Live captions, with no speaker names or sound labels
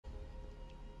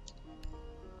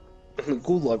The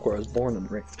gulag where I was born and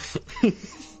raised.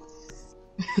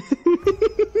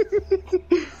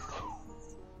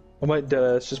 I might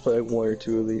deadass just play like one or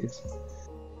two of these.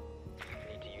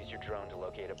 Need to use your drone to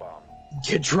locate a bomb.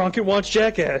 Get drunk and watch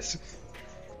Jackass.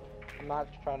 I'm not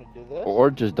trying to do this.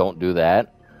 Or just don't do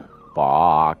that.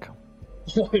 Fuck.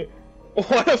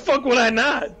 Why the fuck would I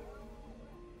not?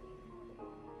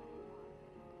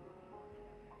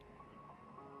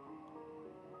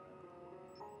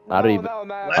 I don't even.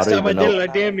 Last don't time I even did know. it,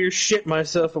 I damn near shit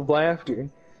myself of laughter.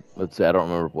 Let's see. I don't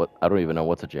remember what. I don't even know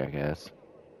what's a jackass.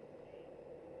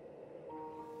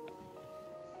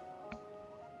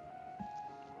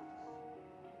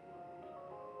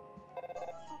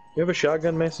 You have a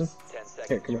shotgun, Mason? 10 seconds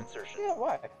Here, come to on. insertion. Yeah,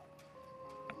 why?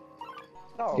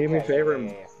 Oh, Do me a okay, favor yeah,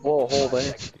 and blow a hole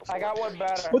there. I got one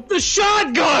better. With the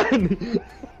shotgun!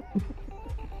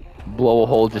 Blow a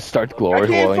hole, just starts I glory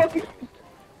can't holing.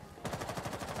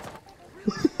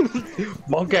 fucking...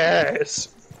 Monk ass!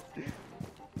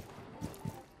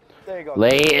 There you go.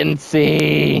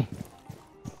 Latency.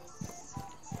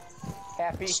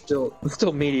 Happy. Still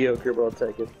mediocre, but I'll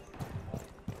take it.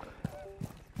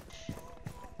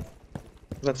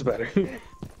 That's better.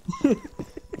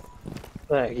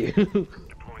 Thank you.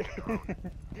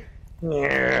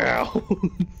 Yeah.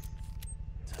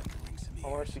 I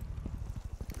want to see.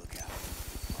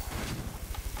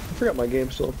 I forgot my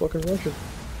game's still in fucking Russian.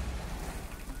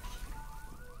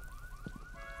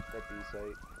 That B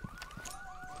site.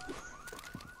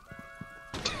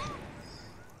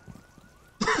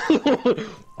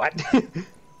 What?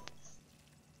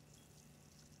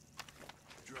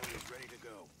 Drone is ready to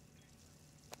go.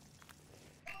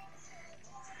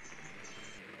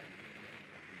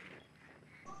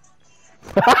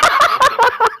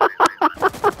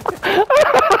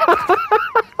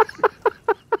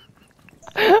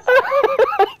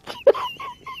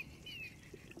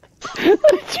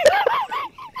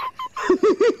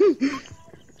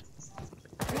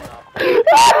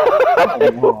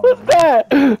 That?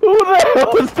 Who the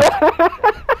hell was that?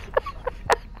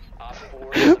 Op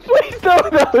 4 Please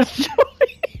don't know. Show me.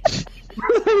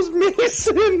 That was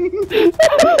Mason!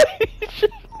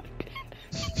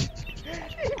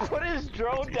 He put his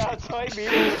drone down so I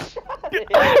immediately shot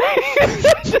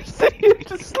it.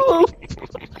 Just slowly.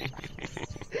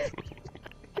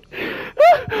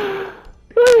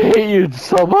 I hate you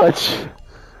so much.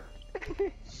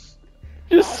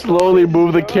 Just slowly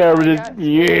move the camera. Just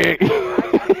yeah.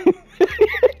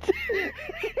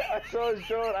 I saw his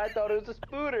drone. I thought it was a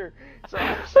spooder. So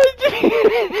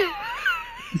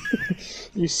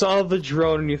You saw the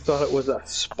drone and you thought it was a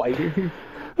spider?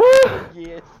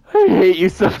 yes. I hate you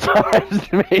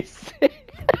sometimes, Mason.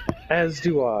 As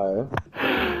do I.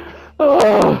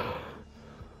 Oh.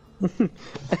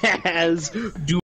 As do